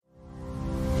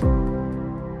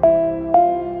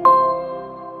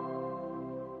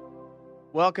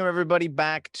welcome everybody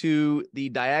back to the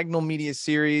Diagonal Media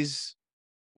series,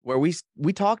 where we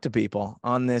talk to people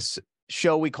on this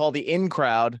show we call the In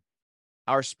Crowd,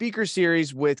 our speaker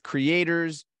series with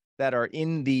creators that are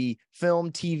in the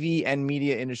film, TV, and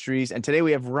media industries. And today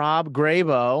we have Rob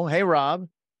Grabow. Hey, Rob.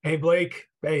 Hey, Blake.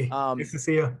 Hey, nice to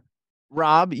see you.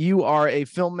 Rob, you are a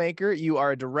filmmaker, you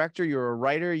are a director, you're a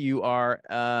writer, you are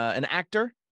an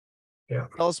actor. Yeah.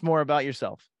 Tell us more about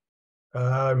yourself.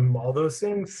 All those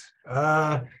things.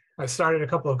 I started a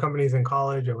couple of companies in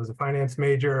college. I was a finance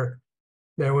major.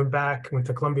 Then I went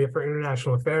to Columbia for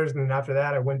International Affairs. And then after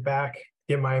that, I went back to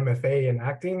get my MFA in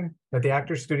acting at the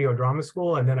Actors Studio Drama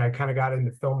School. And then I kind of got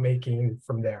into filmmaking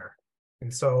from there.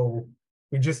 And so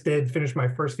we just finish my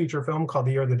first feature film called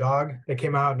The Year of the Dog. It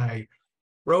came out and I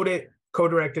wrote it,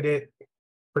 co-directed it,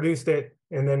 produced it,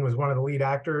 and then was one of the lead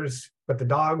actors. But the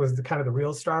dog was kind of the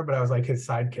real star, but I was like his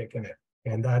sidekick in it.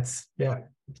 And that's my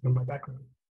background.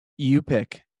 You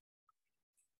pick.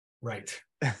 Right.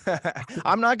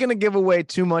 I'm not going to give away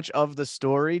too much of the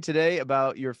story today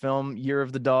about your film, The Year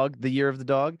of the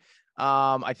Dog.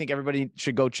 I think everybody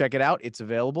should go check it out. It's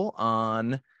available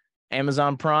on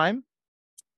Amazon Prime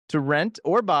to rent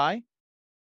or buy.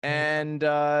 And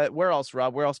where else,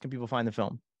 Rob? Where else can people find the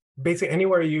film? Basically,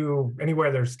 anywhere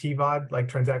there's TVOD, like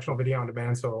transactional video on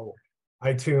demand. So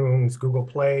iTunes, Google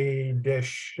Play,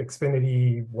 Dish,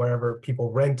 Xfinity, wherever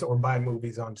people rent or buy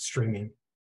movies on streaming.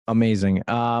 Amazing.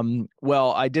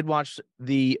 Well, I did watch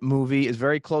the movie. It's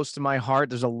very close to my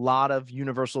heart. There's a lot of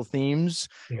universal themes.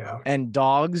 Yeah. And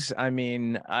dogs. I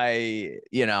mean, I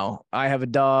have a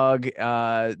dog.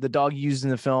 The dog used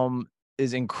in the film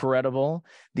is incredible.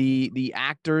 The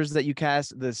actors that you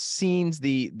cast, the scenes,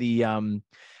 the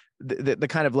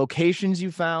kind of locations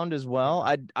you found as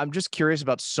well. I'm just curious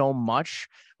about so much.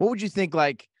 What would you think,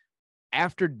 like,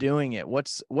 after doing it?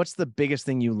 What's the biggest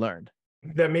thing you learned?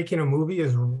 That making a movie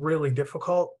is really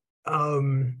difficult,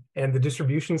 and the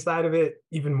distribution side of it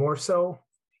even more so,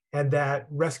 and that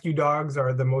rescue dogs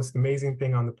are the most amazing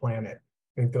thing on the planet.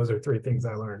 I think those are three things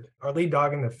I learned. Our lead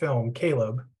dog in the film,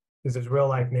 Caleb, is his real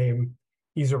life name.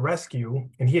 He's a rescue,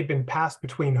 and he had been passed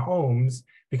between homes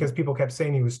because people kept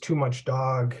saying he was too much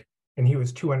dog and he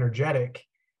was too energetic.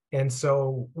 And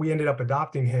so we ended up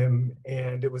adopting him,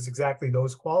 and it was exactly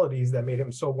those qualities that made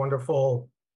him so wonderful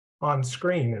on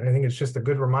screen. And I think it's just a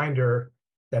good reminder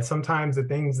that sometimes the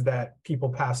things that people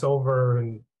pass over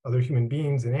and other human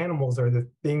beings and animals are the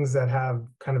things that have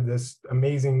kind of this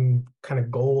amazing kind of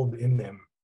gold in them.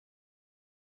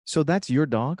 So that's your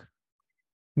dog?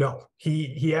 No,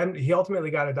 he ultimately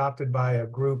got adopted by a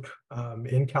group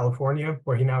in California,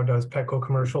 where he now does Petco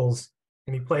commercials,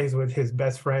 and he plays with his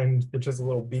best friend, which is a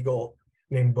little beagle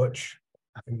named Butch.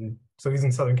 And so he's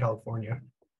in Southern California.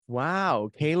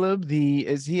 Wow, Caleb,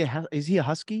 is he a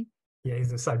husky? Yeah,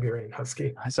 he's a Siberian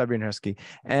husky. Siberian husky.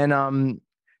 And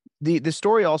the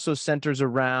story also centers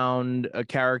around a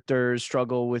character's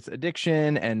struggle with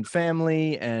addiction and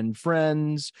family and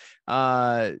friends.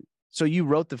 So you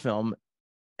wrote the film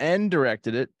and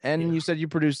directed it, and you said you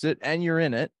produced it, and you're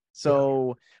in it.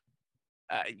 So,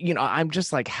 I'm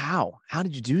just like, how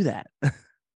did you do that? I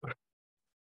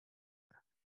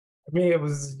mean,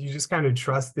 you just kind of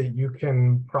trust that you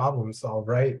can problem solve,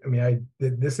 right? I mean,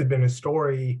 this had been a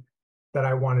story that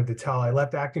I wanted to tell. I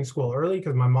left acting school early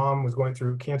because my mom was going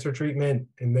through cancer treatment,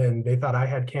 and then they thought I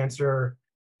had cancer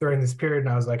during this period, and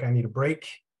I was like, I need a break.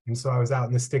 And so I was out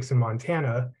in the sticks in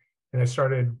Montana, and I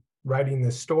started writing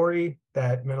this story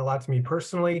that meant a lot to me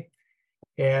personally.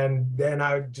 And then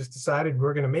I just decided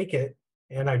we're going to make it.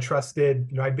 And I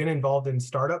trusted, I'd been involved in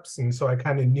startups, and so I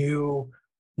kind of knew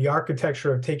the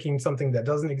architecture of taking something that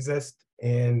doesn't exist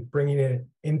and bringing it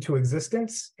into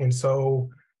existence. And so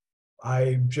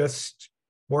I just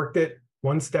worked it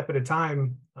one step at a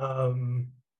time,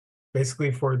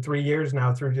 basically for 3 years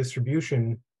now through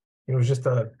distribution. It was just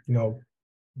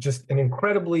just an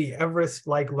incredibly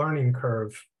Everest-like learning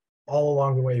curve all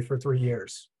along the way for 3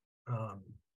 years.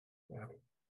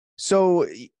 So,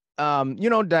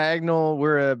 Diagonal,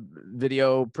 we're a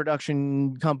video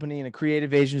production company and a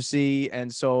creative agency.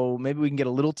 And so maybe we can get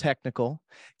a little technical.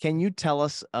 Can you tell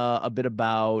us a bit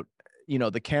about,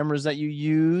 the cameras that you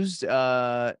used?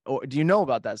 Or do you know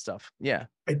about that stuff? Yeah.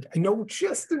 I know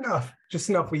just enough.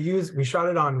 We shot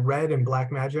it on Red and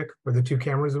Blackmagic were the two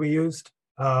cameras we used.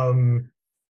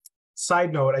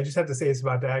 Side note, I just have to say this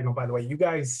about Diagonal, by the way. You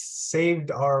guys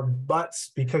saved our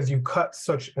butts because you cut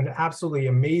such an absolutely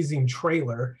amazing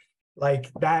trailer.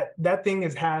 Like that thing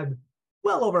has had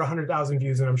well over 100,000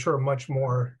 views, and I'm sure much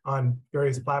more on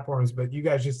various platforms, but you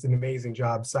guys just did an amazing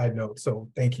job, side note. So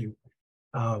thank you.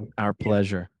 Our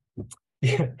pleasure.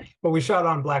 Yeah, but we shot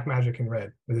on Blackmagic and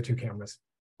Red with the two cameras.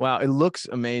 Wow, it looks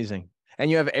amazing. And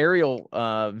you have aerial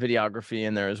videography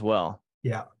in there as well.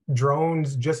 Yeah,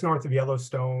 drones just north of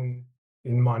Yellowstone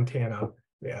in Montana.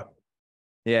 Yeah.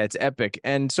 Yeah, it's epic.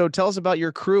 And so tell us about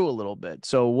your crew a little bit.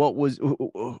 So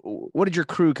what did your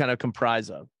crew kind of comprise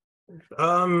of?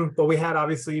 But we had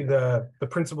obviously the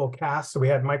principal cast. So we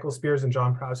had Michael Spears and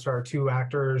John Proudstar, two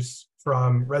actors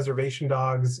from Reservation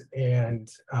Dogs and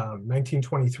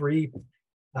 1923.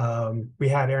 We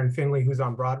had Aaron Finley, who's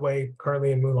on Broadway,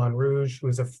 currently in Moulin Rouge,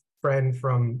 who's a friend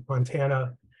from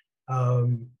Montana.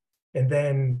 And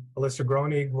then Alyssa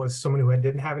Groening was someone who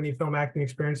didn't have any film acting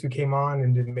experience, who came on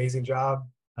and did an amazing job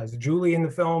as Julie in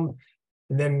the film.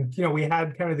 And then, we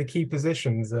had kind of the key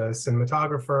positions,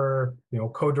 cinematographer,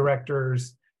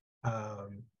 co-directors, uh,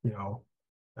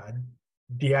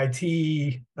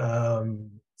 DIT,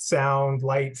 sound,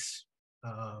 lights.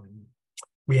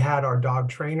 We had our dog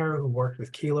trainer who worked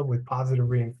with Caleb with positive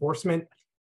reinforcement,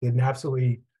 did an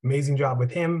absolutely amazing job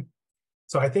with him.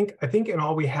 So I think in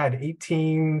all we had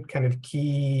 18 kind of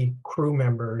key crew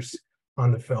members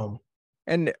on the film.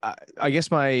 And I guess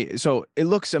so it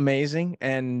looks amazing.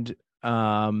 And it's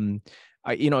an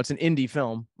indie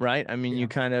film, right? I mean,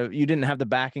 Yeah. you didn't have the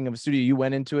backing of a studio. You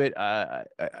went into it.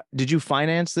 Did you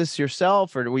finance this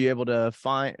yourself, or were you able to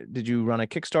did you run a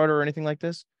Kickstarter or anything like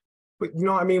this? But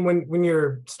I mean, when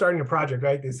you're starting a project,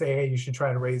 right, they say, hey, you should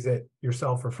try to raise it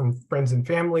yourself or from friends and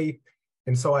family.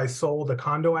 And so I sold a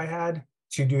condo I had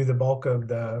to do the bulk of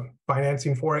the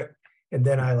financing for it. And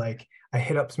then I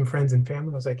hit up some friends and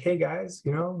family. I was like, hey guys,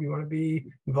 you want to be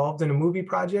involved in a movie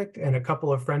project? And a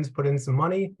couple of friends put in some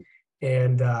money.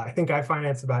 And I think I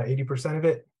financed about 80% of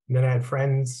it. And then I had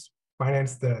friends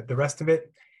finance the rest of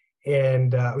it.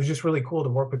 And it was just really cool to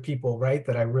work with people, right,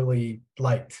 that I really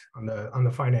liked on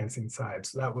the financing side.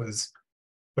 So it was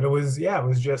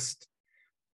just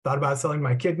thought about selling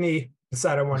my kidney,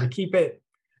 decided I wanted to keep it.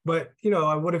 But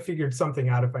I would have figured something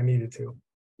out if I needed to.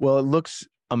 Well, it looks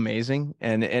amazing,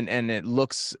 and it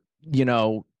looks,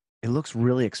 it looks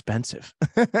really expensive.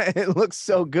 It looks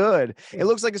so good. It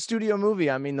looks like a studio movie.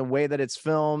 I mean, the way that it's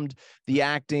filmed, the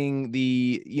acting,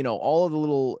 all of the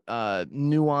little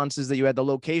nuances that you had, the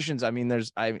locations. I mean,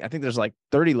 I think there's like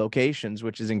 30 locations,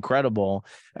 which is incredible.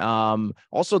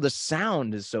 Also the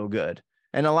sound is so good.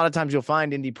 And a lot of times you'll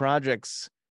find indie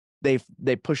projects,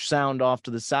 they push sound off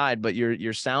to the side, but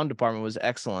your sound department was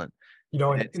excellent.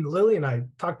 And Lily and I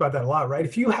talked about that a lot, right?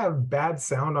 If you have bad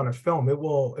sound on a film, it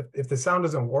will, if the sound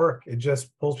doesn't work, it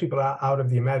just pulls people out of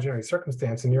the imaginary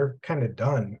circumstance and you're kind of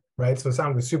done, right? So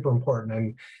sound was super important.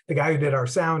 And the guy who did our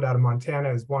sound out of Montana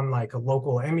has won like a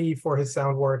local Emmy for his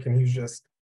sound work, and he's just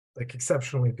like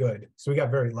exceptionally good. So we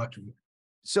got very lucky.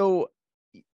 So,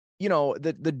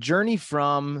 the journey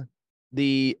from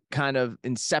the kind of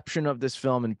inception of this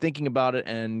film and thinking about it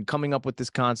and coming up with this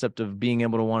concept of being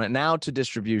able to want it now to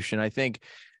distribution. I think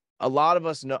a lot of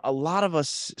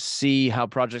us see how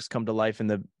projects come to life in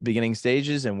the beginning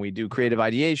stages, and we do creative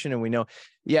ideation, and we know,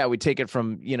 we take it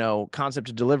from, concept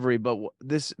to delivery, but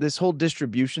this whole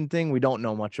distribution thing, we don't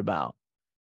know much about.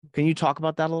 Can you talk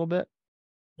about that a little bit?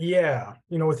 Yeah.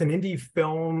 With an indie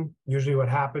film, usually what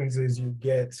happens is you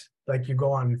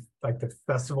go on like the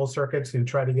festival circuits, you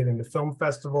try to get into film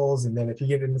festivals. And then if you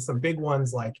get into some big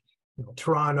ones like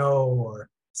Toronto or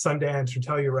Sundance or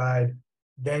Telluride,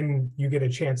 then you get a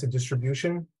chance at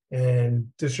distribution. And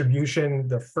distribution,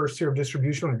 the first tier of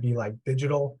distribution would be like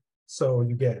digital. So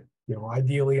you get,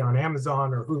 ideally on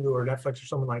Amazon or Hulu or Netflix or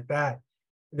something like that.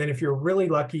 And then if you're really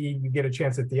lucky, you get a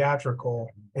chance at theatrical.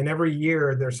 And every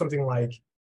year there's something like,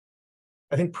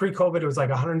 I think pre-COVID, it was like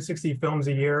 160 films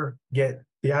a year get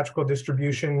theatrical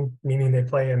distribution, meaning they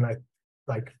play in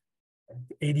like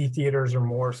 80 theaters or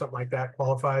more, something like that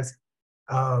qualifies.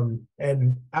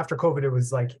 And after COVID, it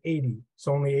was like 80.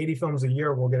 So only 80 films a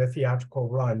year will get a theatrical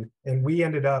run. And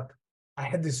I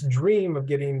had this dream of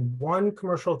getting one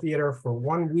commercial theater for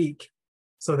 1 week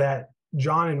so that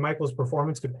John and Michael's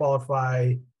performance could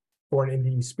qualify for an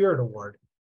Indie Spirit Award.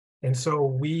 And so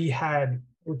we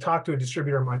talked to a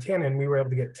distributor in Montana, and we were able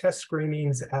to get test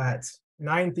screenings at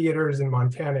 9 theaters in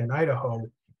Montana and Idaho.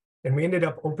 And we ended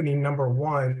up opening number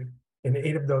 1 in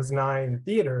 8 of those 9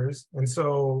 theaters. And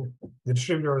so the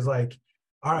distributor was like,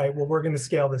 all right, well, we're going to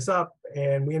scale this up.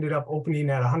 And we ended up opening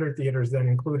at 100 theaters then,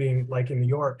 including like in New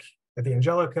York at the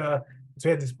Angelica. So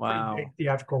we had this pretty big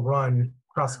theatrical run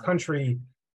across the country.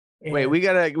 And wait,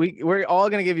 we're all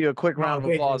going to give you a quick round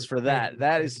of applause for that.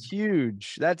 That is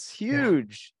huge. That's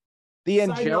huge. The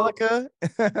Angelica,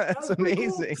 that's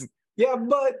amazing. Cool. Yeah,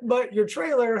 but your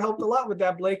trailer helped a lot with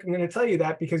that, Blake. I'm going to tell you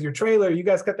that because you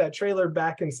guys got that trailer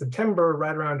back in September,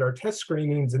 right around our test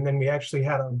screenings, and then we actually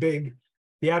had a big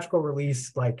theatrical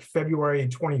release like February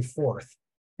 24th.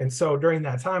 And so during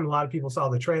that time, a lot of people saw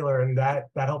the trailer, and that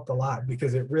helped a lot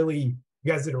because it really,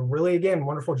 you guys did a really, again,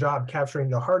 wonderful job capturing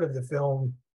the heart of the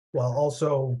film while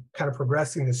also kind of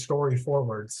progressing the story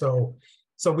forward. So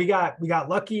we got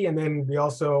lucky, and then we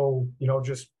also,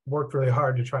 just worked really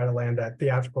hard to try to land that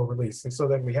theatrical release. And so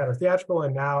then we had our theatrical,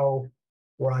 and now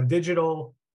we're on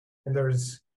digital. And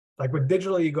there's, like, with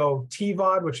digital, you go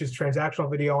TVOD, which is transactional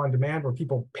video on demand, where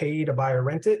people pay to buy or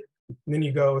rent it. And then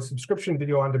you go subscription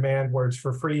video on demand, where it's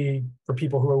for free for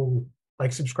people who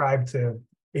like subscribe to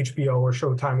HBO or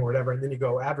Showtime or whatever. And then you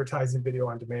go advertising video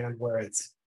on demand, where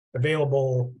it's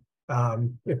available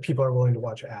if people are willing to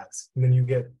watch ads. And then you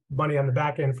get money on the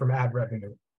back end from ad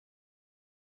revenue.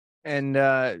 And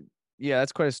yeah,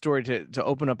 that's quite a story to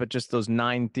open up at just those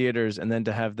 9 theaters, and then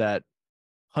to have that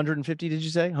 150, did you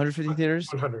say? 150 theaters?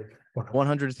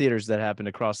 100 theaters that happened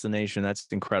across the nation. That's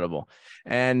incredible.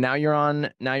 And now you're on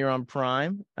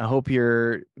Prime. I hope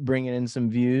you're bringing in some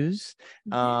views.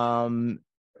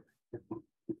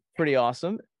 Pretty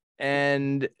awesome.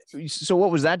 And so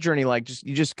what was that journey like?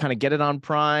 You just kind of get it on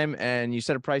Prime, and you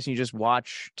set a price, and you just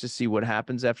watch to see what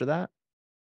happens after that?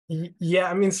 Yeah,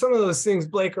 I mean, some of those things,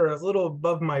 Blake, are a little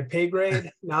above my pay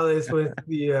grade now that it's with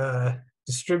the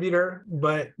distributor.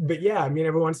 But yeah, I mean,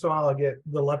 every once in a while I'll get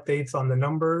little updates on the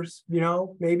numbers,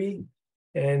 maybe,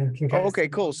 and can kind okay,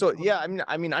 cool. So yeah,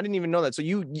 I mean, I didn't even know that. So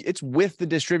it's with the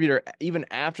distributor even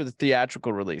after the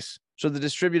theatrical release. So the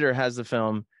distributor has the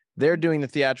film, they're doing the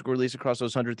theatrical release across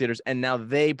those 100 theaters, and now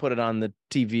they put it on the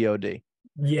TVOD.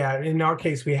 Yeah, in our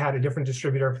case, we had a different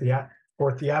distributor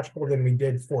for theatrical than we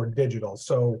did for digital.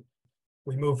 So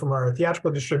we moved from our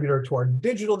theatrical distributor to our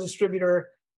digital distributor,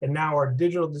 and now our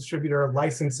digital distributor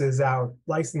licenses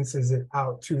it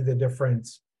out to the different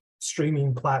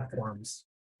streaming platforms.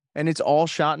 And it's all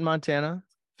shot in Montana,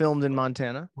 filmed in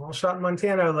Montana? All shot in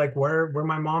Montana, like where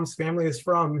my mom's family is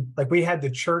from. Like, we had the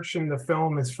church in the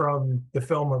film is from the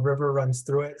film A River Runs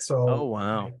Through It. So oh,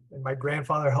 wow. My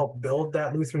grandfather helped build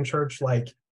that Lutheran church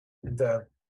like the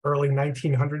early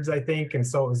 1900s, I think. And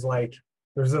so it was like,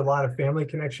 there's a lot of family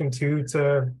connection too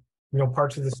to,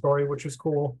 parts of the story, which was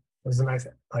cool. It was a nice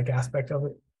aspect of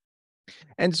it.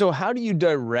 And so how do you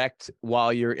direct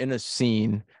while you're in a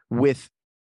scene with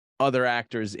other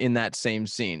actors in that same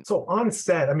scene? So on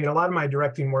set, I mean, a lot of my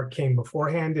directing work came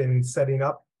beforehand in setting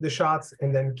up the shots,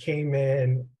 and then came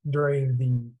in during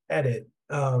the edit.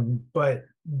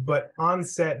 But on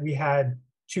set, we had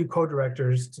 2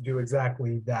 co-directors to do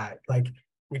exactly that. Like,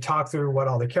 we talked through what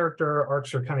all the character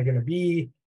arcs are kind of going to be.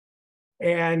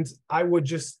 And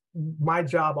my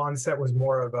job on set was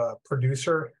more of a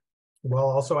producer while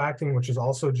also acting, which is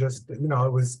also just, it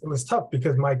was tough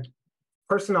because my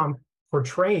person I'm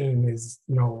portraying is,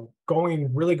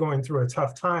 going through a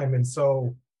tough time. And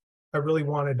so I really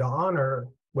wanted to honor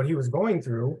what he was going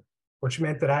through, which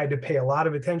meant that I had to pay a lot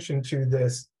of attention to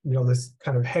this, this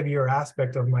kind of heavier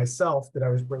aspect of myself that I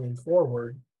was bringing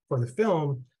forward for the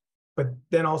film, but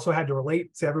then also had to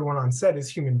relate to everyone on set as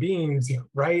human beings,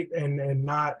 right? And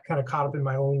not kind of caught up in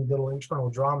my own little internal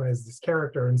drama as this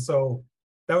character. And so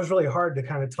that was really hard to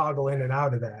kind of toggle in and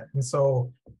out of that. And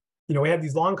so, we had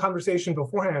these long conversations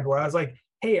beforehand where I was like,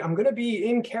 hey, I'm going to be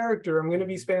in character. I'm going to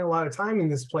be spending a lot of time in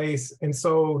this place. And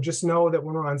so just know that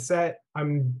when we're on set,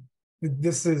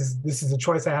 this is a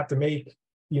choice I have to make,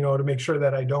 to make sure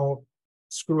that I don't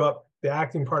screw up the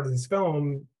acting part of this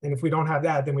film. And if we don't have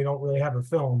that, then we don't really have a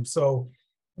film. So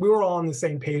we were all on the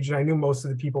same page, and I knew most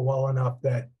of the people well enough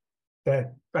that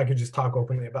I could just talk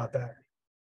openly about that.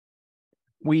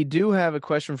 We do have a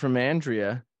question from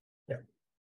Andrea. Yeah.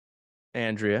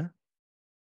 Andrea.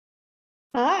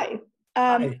 Hi.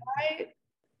 Hi. I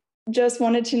just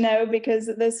wanted to know, because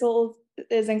this all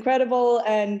is incredible,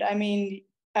 and I mean,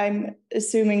 I'm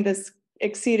assuming this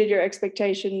exceeded your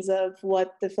expectations of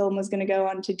what the film was going to go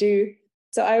on to do.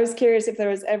 So I was curious if there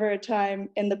was ever a time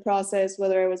in the process,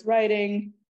 whether it was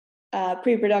writing,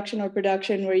 pre-production or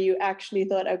production, where you actually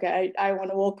thought, okay, I want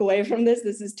to walk away from this.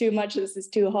 This is too much. This is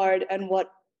too hard. And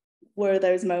what were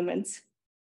those moments?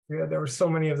 Yeah, there were so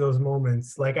many of those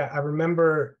moments. Like, I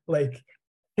remember, I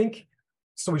think,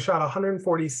 so we shot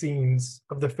 140 scenes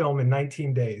of the film in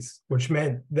 19 days, which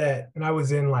meant that, and I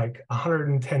was in like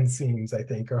 110 scenes, I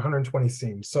think, or 120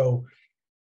 scenes. So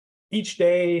each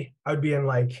day I would be in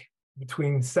like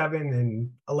between 7 and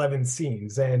 11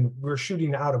 scenes, and we were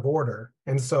shooting out of order.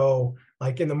 And so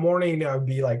like in the morning, I would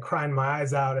be like crying my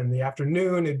eyes out. In the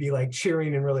afternoon, it'd be like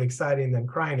cheering and really exciting, and then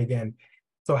crying again.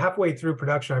 So halfway through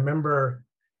production, I remember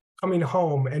coming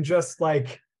home and just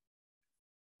like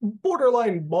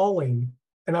borderline bawling.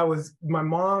 and my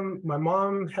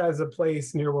mom has a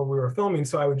place near where we were filming,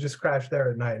 so I would just crash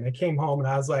there at night. And I came home and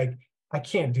I was like, I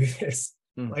can't do this.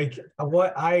 Like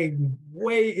what I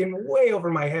way over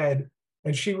my head.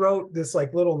 And she wrote this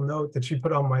like little note that she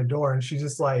put on my door, and she's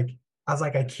just like, I was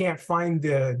like, I can't find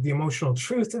the emotional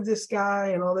truth of this guy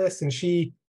and all this. And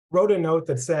she wrote a note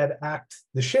that said, act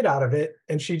the shit out of it.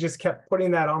 And she just kept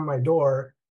putting that on my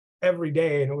door every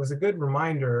day. And it was a good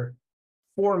reminder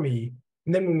for me.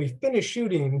 And then when we finished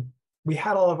shooting, we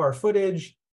had all of our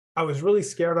footage. I was really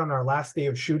scared on our last day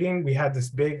of shooting. We had this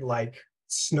big like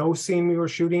snow scene we were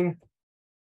shooting.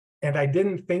 And I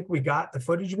didn't think we got the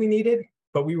footage we needed,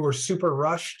 but we were super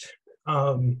rushed.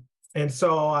 And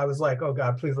so I was like, oh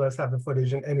God, please let us have the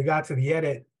footage. And we got to the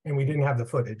edit and we didn't have the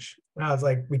footage. And I was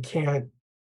like, we can't,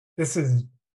 this is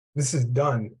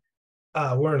done.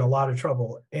 We're in a lot of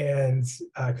trouble. And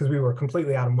because we were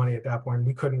completely out of money at that point,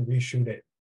 we couldn't reshoot it.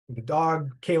 The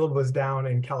dog, Caleb, was down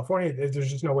in California. There's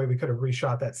just no way we could have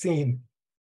reshot that scene.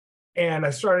 And I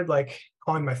started like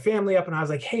calling my family up and I was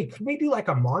like, hey, could we do like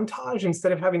a montage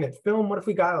instead of having it film? What if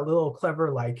we got a little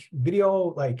clever like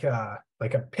video, like a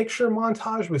picture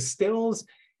montage with stills?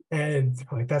 And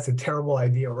like, that's a terrible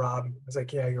idea, Rob. I was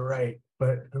like, yeah, you're right, but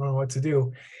I don't know what to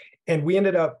do. And we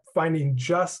ended up finding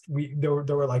there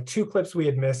were like 2 clips we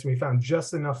had missed, and we found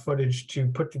just enough footage to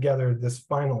put together this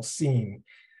final scene.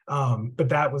 But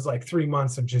that was like 3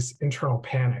 months of just internal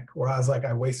panic where I was like,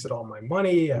 I wasted all my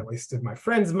money, I wasted my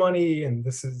friend's money, and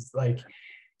this is like,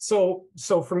 so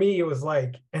for me, it was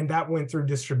like, and that went through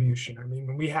distribution. I mean,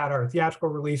 when we had our theatrical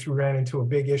release, we ran into a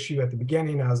big issue at the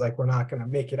beginning. I was like, we're not going to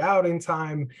make it out in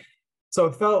time. So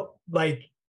it felt like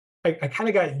I kind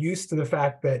of got used to the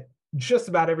fact that just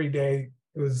about every day,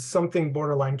 it was something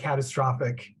borderline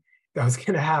catastrophic that was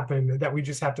going to happen, that we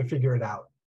just have to figure it out.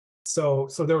 So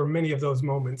there were many of those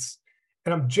moments,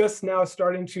 and I'm just now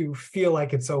starting to feel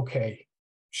like it's okay.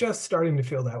 Just starting to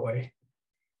feel that way.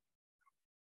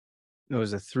 It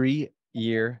was a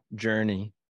 3-year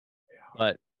journey,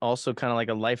 but also kind of like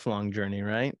a lifelong journey,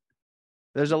 right?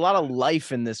 There's a lot of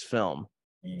life in this film.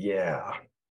 Yeah.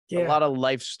 A lot of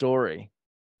life story.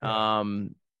 Yeah.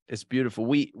 It's beautiful.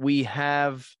 We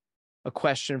have a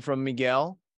question from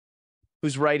Miguel,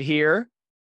 who's right here.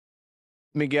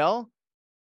 Miguel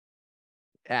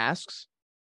asks,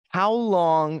 how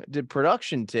long did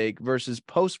production take versus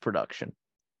post-production?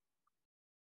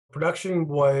 Production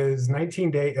was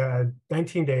 19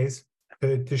 days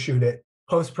to shoot it.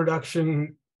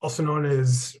 Post-production, also known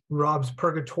as Rob's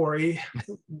Purgatory,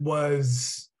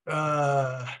 was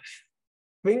I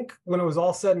think when it was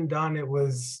all said and done, it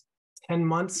was 10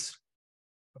 months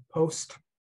of post.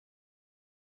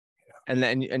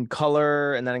 And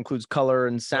color, and that includes color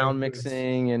and sound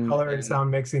mixing and color and sound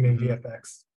mixing and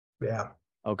VFX. Yeah.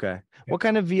 Okay. What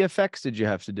kind of VFX did you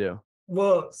have to do?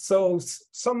 Well, so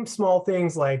some small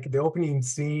things like the opening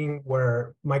scene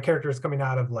where my character is coming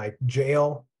out of like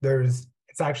jail. It's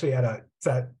actually at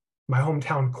my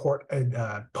hometown court,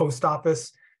 post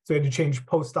office. So we had to change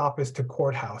post office to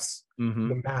courthouse,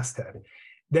 the masthead.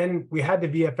 Then we had the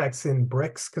VFX in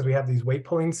bricks because we have these weight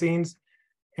pulling scenes,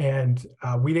 and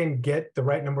we didn't get the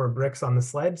right number of bricks on the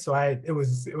sled. So it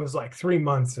was like 3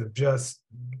 months of just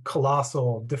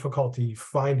colossal difficulty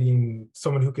finding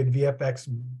someone who could VFX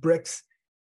bricks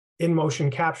in motion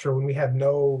capture when we had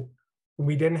no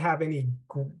way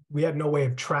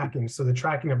of tracking. So the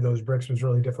tracking of those bricks was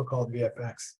really difficult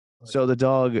VFX. So the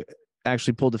dog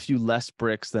actually pulled a few less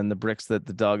bricks than the bricks that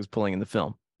the dog is pulling in the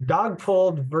film. Dog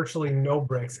pulled virtually no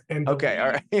bricks. And okay,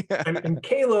 all right. and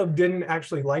Caleb didn't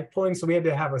actually like pulling, so we had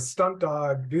to have a stunt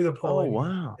dog do the pulling. Oh,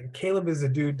 wow. And Caleb is a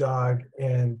dude dog,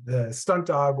 and the stunt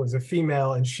dog was a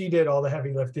female, and she did all the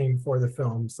heavy lifting for the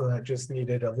film, so that just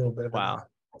needed a little bit of wow.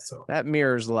 So that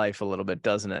mirrors life a little bit,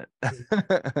 doesn't it?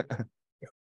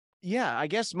 Yeah, I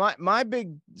guess my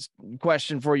big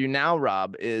question for you now,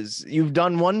 Rob, is you've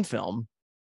done one film.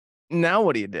 Now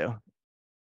what do you do?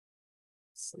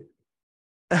 Sleep.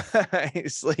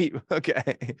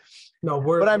 Okay. No,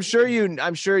 but I'm sure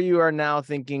you are now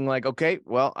thinking like, okay,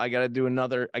 well, I got to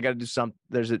do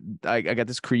something. I got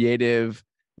this creative,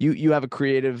 you have a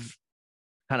creative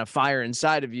kind of fire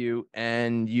inside of you,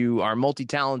 and you are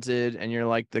multi-talented, and you're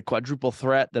like the quadruple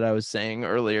threat that I was saying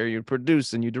earlier. You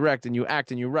produce and you direct and you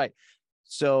act and you write.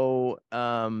 So,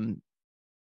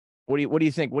 what do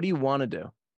you think? What do you want to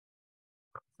do?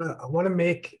 I want to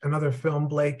make another film,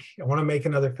 Blake. I want to make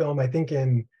another film, I think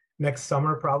in next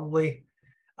summer, probably.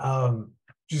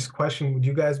 Just question, would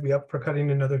you guys be up for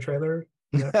cutting another trailer?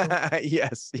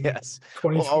 Yes.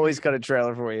 We'll always cut a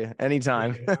trailer for you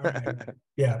anytime. Okay, right.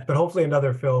 Yeah, but hopefully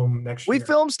another film next year. We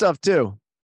film stuff too.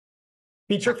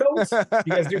 Feature films?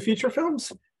 You guys do feature films?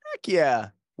 Heck yeah.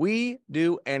 We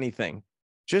do anything.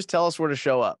 Just tell us where to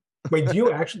show up. Wait, do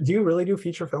you really do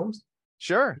feature films?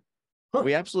 Sure. Huh.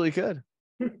 We absolutely could.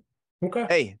 Okay.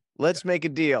 Hey, let's make a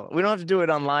deal. We don't have to do it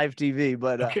on live TV,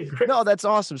 but Okay, great. no, that's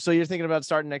awesome. So you're thinking about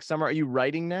starting next summer. Are you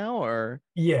writing now or?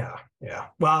 Yeah.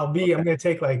 Well, I'm going to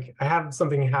take I have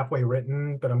something halfway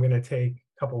written, but I'm going to take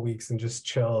a couple weeks and just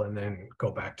chill and then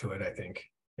go back to it, I think.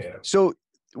 Yeah. So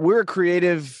we're a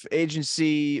creative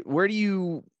agency. What do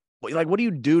you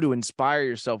do to inspire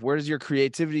yourself? Where does your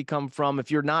creativity come from? If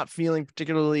you're not feeling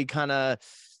particularly kind of,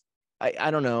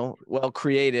 I don't know,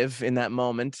 creative in that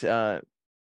moment,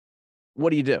 what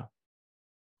do you do?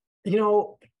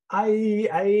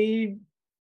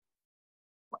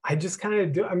 I just kind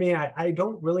of do. I mean, I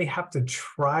don't really have to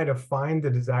try to find the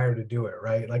desire to do it,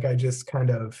 right? Like I just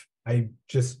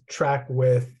track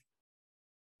with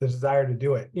the desire to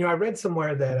do it. I read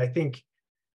somewhere that I think,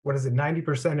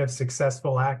 90% of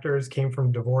successful actors came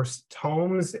from divorced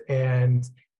homes, and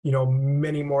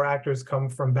many more actors come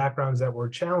from backgrounds that were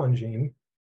challenging.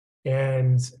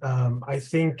 And I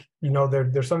think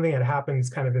there's something that happens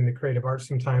kind of in the creative arts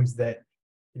sometimes that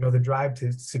the drive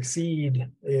to succeed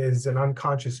is an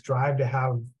unconscious drive to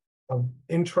have an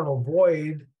internal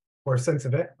void or a sense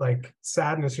of it, like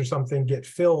sadness or something, get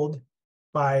filled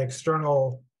by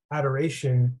external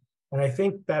adoration. And I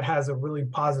think that has a really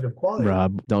positive quality.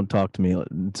 Rob, don't talk to me.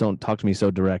 Don't talk to me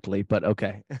so directly, but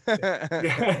okay.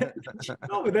 Yeah.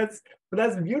 No, but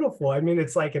that's beautiful. I mean,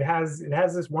 it's like it has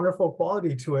this wonderful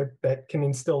quality to it that can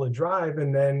instill a drive.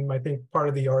 And then I think part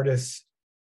of the artist's,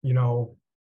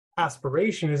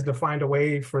 aspiration is to find a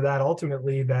way for that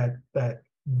ultimately that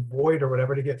void or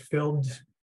whatever to get filled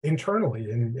internally.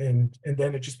 And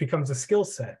then it just becomes a skill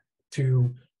set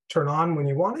to turn on when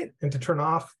you want it and to turn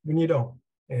off when you don't.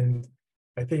 And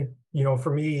I think, for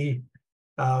me,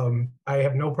 I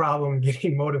have no problem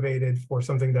getting motivated for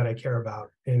something that I care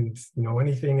about. And,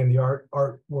 anything in the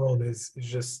art world is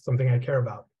just something I care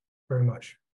about very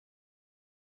much.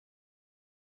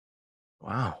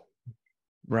 Wow.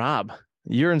 Rob,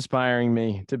 you're inspiring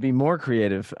me to be more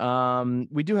creative.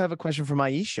 We do have a question from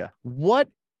Aisha. What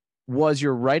was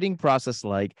your writing process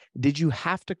like? Did you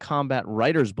have to combat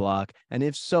writer's block? And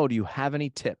if so, do you have any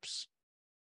tips?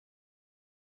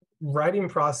 Writing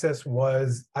process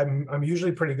was, I'm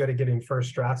usually pretty good at getting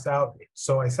first drafts out.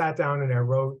 So I sat down and I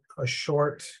wrote a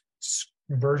short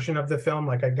version of the film.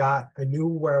 Like I knew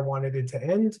where I wanted it to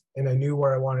end and I knew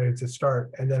where I wanted it to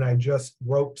start. And then I just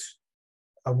wrote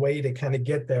a way to kind of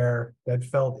get there that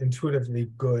felt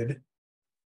intuitively good.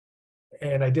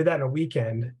 And I did that in a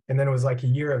weekend, and then it was like a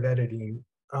year of editing.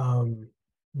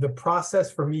 The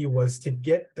process for me was to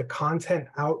get the content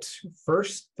out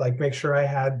first, like make sure I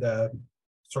had the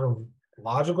sort of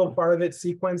logical part of it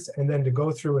sequenced, and then to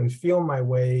go through and feel my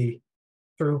way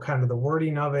through kind of the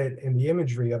wording of it and the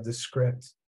imagery of the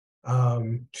script,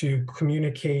 to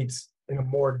communicate in a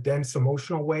more dense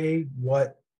emotional way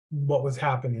what was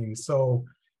happening. So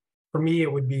for me,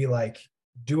 it would be like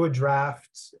do a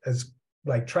draft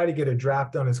try to get a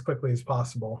draft done as quickly as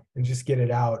possible and just get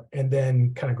it out, and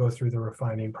then kind of go through the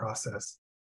refining process.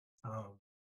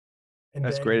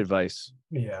 That's great advice.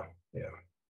 Yeah.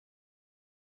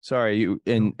 Sorry, you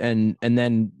and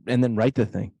then write the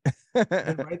thing.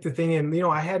 And write the thing, and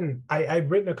I'd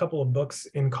written a couple of books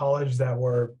in college that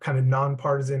were kind of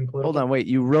nonpartisan political. Hold on, wait.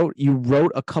 You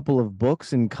wrote a couple of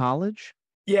books in college?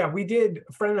 Yeah, we did.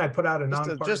 A friend and I put out a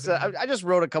nonpartisan. I just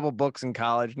wrote a couple books in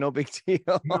college. No big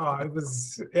deal. No, it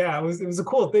was a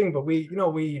cool thing. But we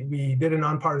did a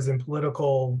nonpartisan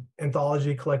political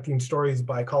anthology collecting stories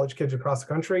by college kids across the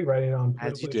country, writing on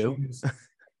political issues.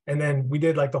 And then we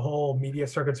did like the whole media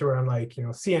circuits around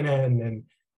CNN and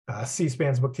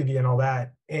C-SPAN's Book TV and all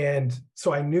that. And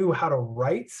so I knew how to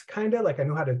write, kind of like I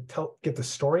knew how to get the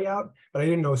story out, but I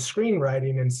didn't know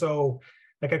screenwriting. And so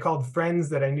I called friends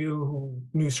that I knew who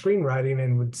knew screenwriting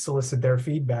and would solicit their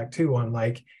feedback too on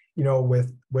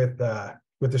with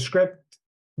the script.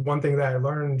 One thing that I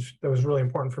learned that was really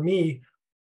important for me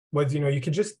was, you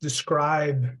could just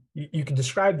describe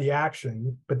the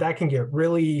action, but that can get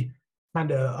really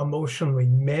kind of emotionally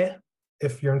meh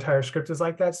if your entire script is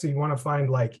like that. So you want to find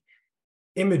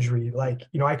imagery,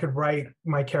 I could write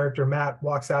my character Matt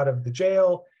walks out of the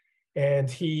jail and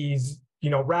he's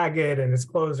ragged and his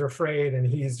clothes are frayed and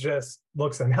he's just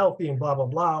looks unhealthy and blah blah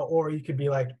blah. Or you could be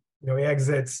he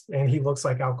exits and he looks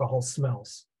like alcohol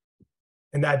smells,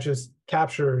 and that just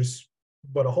captures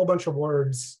what a whole bunch of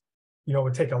words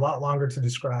would take a lot longer to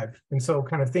describe. And so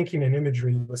kind of thinking in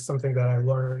imagery was something that I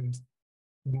learned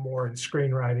more in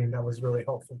screenwriting that was really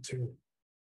helpful too.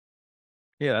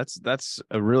 Yeah, that's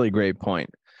a really great point.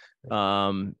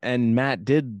 And Matt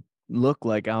did look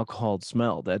like alcohol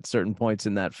smelled at certain points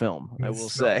in that film, I will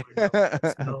say.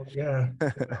 Yeah.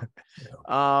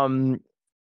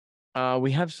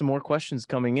 We have some more questions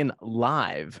coming in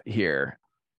live here.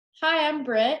 Hi, I'm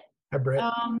Britt. Hi, Britt.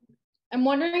 I'm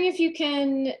wondering if you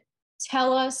can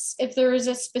tell us if there is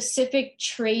a specific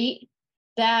trait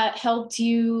that helped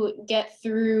you get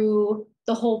through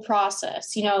the whole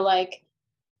process. You know, like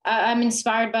I'm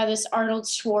inspired by this Arnold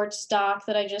Schwartz doc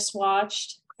that I just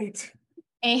watched. Right.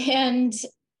 And,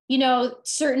 you know,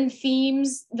 certain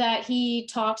themes that he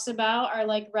talks about are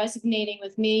like resonating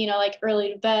with me, you know, like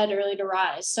early to bed, early to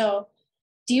rise. So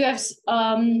do you have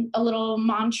a little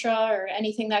mantra or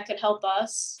anything that could help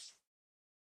us?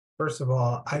 First of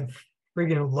all, I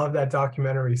freaking love that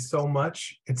documentary so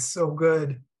much. It's so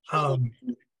good.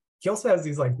 He also has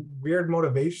these like weird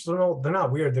motivational, they're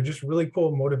not weird, they're just really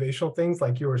cool motivational things.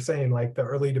 Like you were saying, like the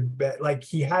early to bed, like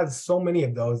he has so many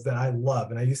of those that I love.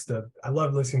 And I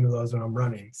love listening to those when I'm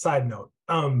running. Side note.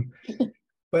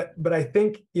 But I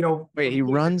think, you know. Wait, he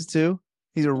runs too?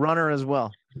 He's a runner as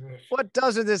well. What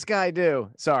doesn't this guy do?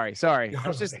 Sorry.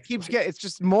 It just keeps getting, it's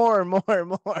just more and more and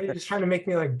more. You're just trying to make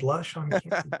me like blush on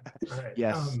camera. All right.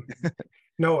 Yes.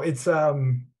 No, it's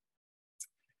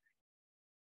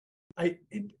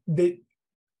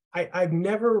I've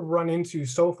never run into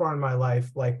so far in my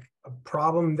life like a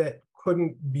problem that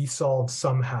couldn't be solved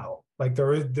somehow. Like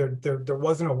there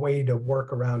wasn't a way to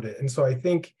work around it. And so I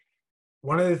think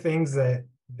one of the things that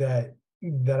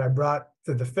I brought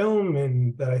to the film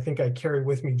and that I think I carry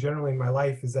with me generally in my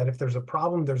life is that if there's a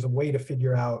problem, there's a way to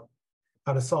figure out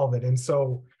how to solve it. And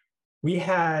so we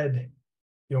had,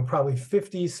 you know, probably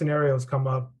 50 scenarios come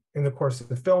up in the course of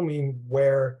the filming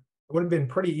where it would have been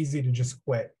pretty easy to just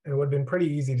quit. And it would have been pretty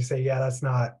easy to say, yeah, that's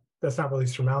not really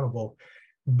surmountable,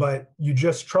 but you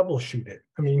just troubleshoot it.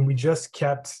 I mean, we just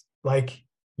kept like,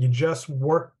 you just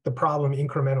work the problem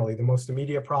incrementally, the most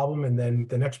immediate problem, and then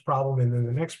the next problem, and then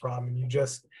the next problem. And you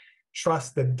just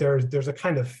trust that there's a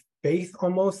kind of faith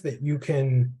almost that you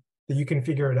can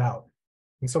figure it out.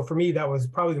 And so for me, that was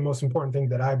probably the most important thing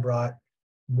that I brought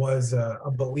was a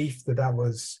belief that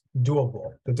was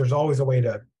doable, that there's always a way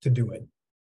to do it.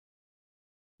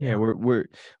 Yeah,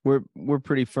 we're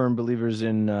pretty firm believers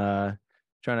in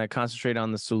trying to concentrate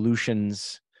on the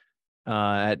solutions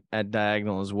at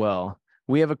Diagonal as well.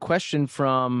 We have a question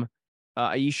from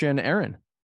Aisha and Aaron.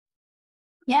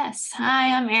 Yes.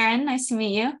 Hi, I'm Aaron. Nice to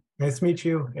meet you. Nice to meet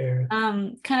you, Aaron.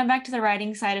 Kind of back to the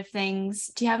writing side of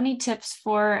things. Do you have any tips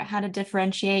for how to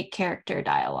differentiate character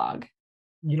dialogue?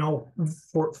 You know,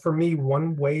 for me,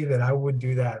 one way that I would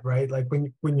do that, right? Like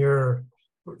when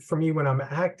I'm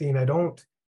acting, I don't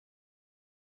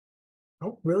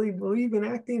really believe in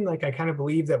acting. Like I kind of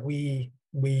believe that we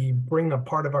bring a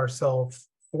part of ourselves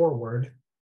forward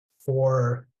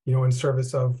for, you know, in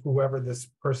service of whoever this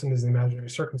person is in the imaginary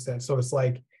circumstance. So it's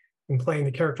like in playing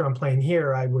the character I'm playing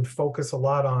here, I would focus a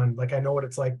lot on, like, I know what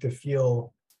it's like to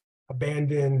feel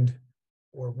abandoned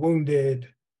or wounded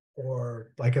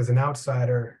or like as an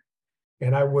outsider.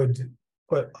 And I would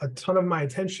put a ton of my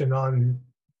attention on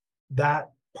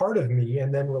that part of me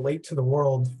and then relate to the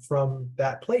world from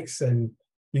that place. And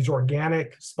these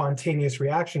organic, spontaneous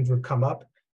reactions would come up.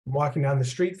 I'm walking down the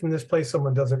street from this place,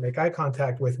 someone doesn't make eye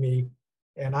contact with me,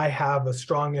 and I have a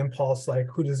strong impulse, like,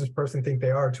 who does this person think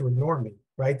they are, to ignore me,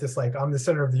 right? This, like, I'm the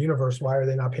center of the universe, why are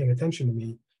they not paying attention to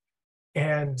me?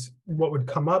 And what would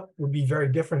come up would be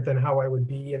very different than how I would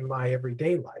be in my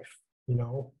everyday life, you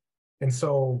know? And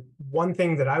so one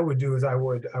thing that I would do is I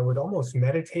would almost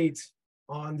meditate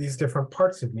on these different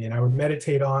parts of me, and I would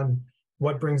meditate on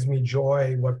what brings me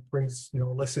joy, what brings, you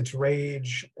know, elicits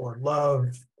rage or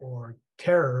love or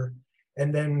terror,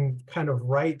 and then kind of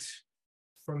write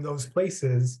from those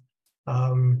places,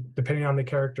 depending on the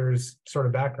character's sort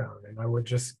of background. And I would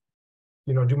just,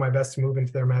 you know, do my best to move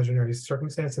into their imaginary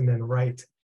circumstance and then write.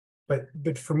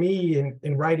 But for me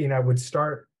in writing, I would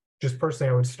start, just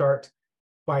personally, I would start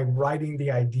by writing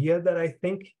the idea that I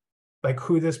think, like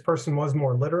who this person was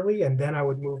more literally. And then I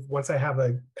would move, once I have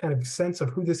a kind of sense of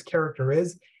who this character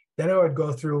is, then I would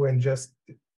go through and just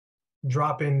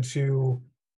drop into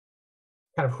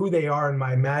kind of who they are in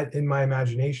my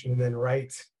imagination and then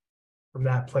write from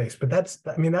that place. But that's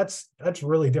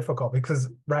really difficult because,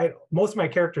 right, most of my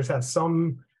characters have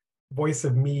some voice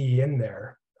of me in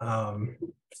there.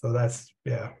 So that's,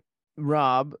 yeah.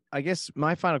 Rob, I guess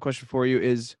my final question for you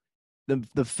is,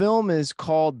 the film is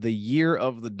called The Year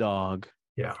of the Dog.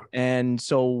 Yeah. And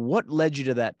so what led you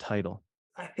to that title?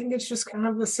 I think it's just kind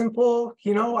of a simple,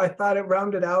 you know, I thought it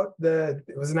rounded out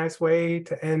it was a nice way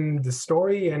to end the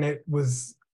story. And it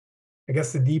was, I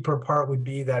guess the deeper part would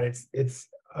be that it's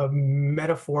a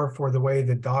metaphor for the way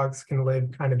that dogs can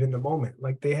live kind of in the moment.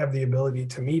 Like they have the ability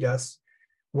to meet us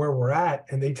where we're at,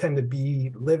 and they tend to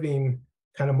be living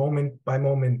kind of moment by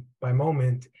moment by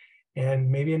moment. And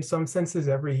maybe in some senses,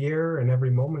 every year and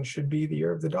every moment should be the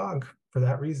year of the dog for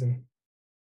that reason.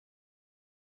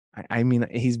 I mean,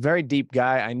 he's a very deep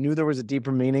guy. I knew there was a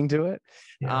deeper meaning to it.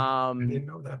 Yeah, I didn't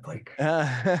know that, Blake.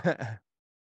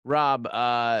 Rob,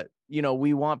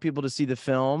 we want people to see the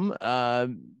film. We're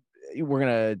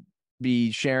going to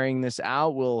be sharing this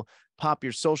out. We'll pop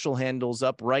your social handles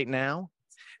up right now,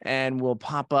 and we'll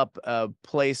pop up a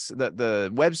place that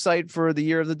the website for the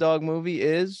Year of the Dog movie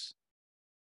is.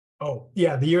 Oh,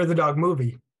 yeah, the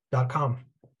yearofthedogmovie.com.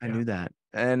 I knew that.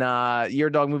 And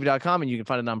yearofdogmovie.com, and you can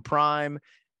find it on Prime.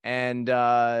 And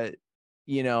it's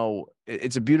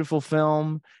a beautiful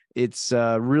film. It's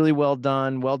really well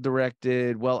done, well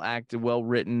directed, well acted, well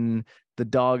written. The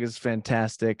dog is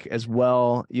fantastic as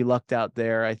well. You lucked out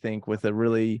there, I think, with a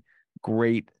really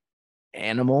great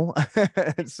animal.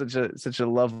 It's such a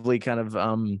lovely kind of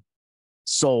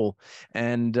soul.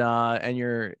 And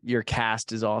your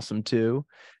cast is awesome too.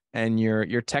 And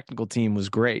your technical team was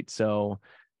great. So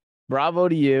bravo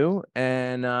to you.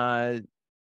 And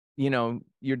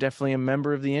you're definitely a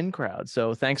member of the in crowd.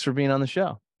 So thanks for being on the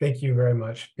show. Thank you very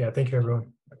much. Yeah, thank you,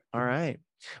 everyone. All right.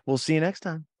 We'll see you next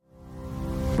time.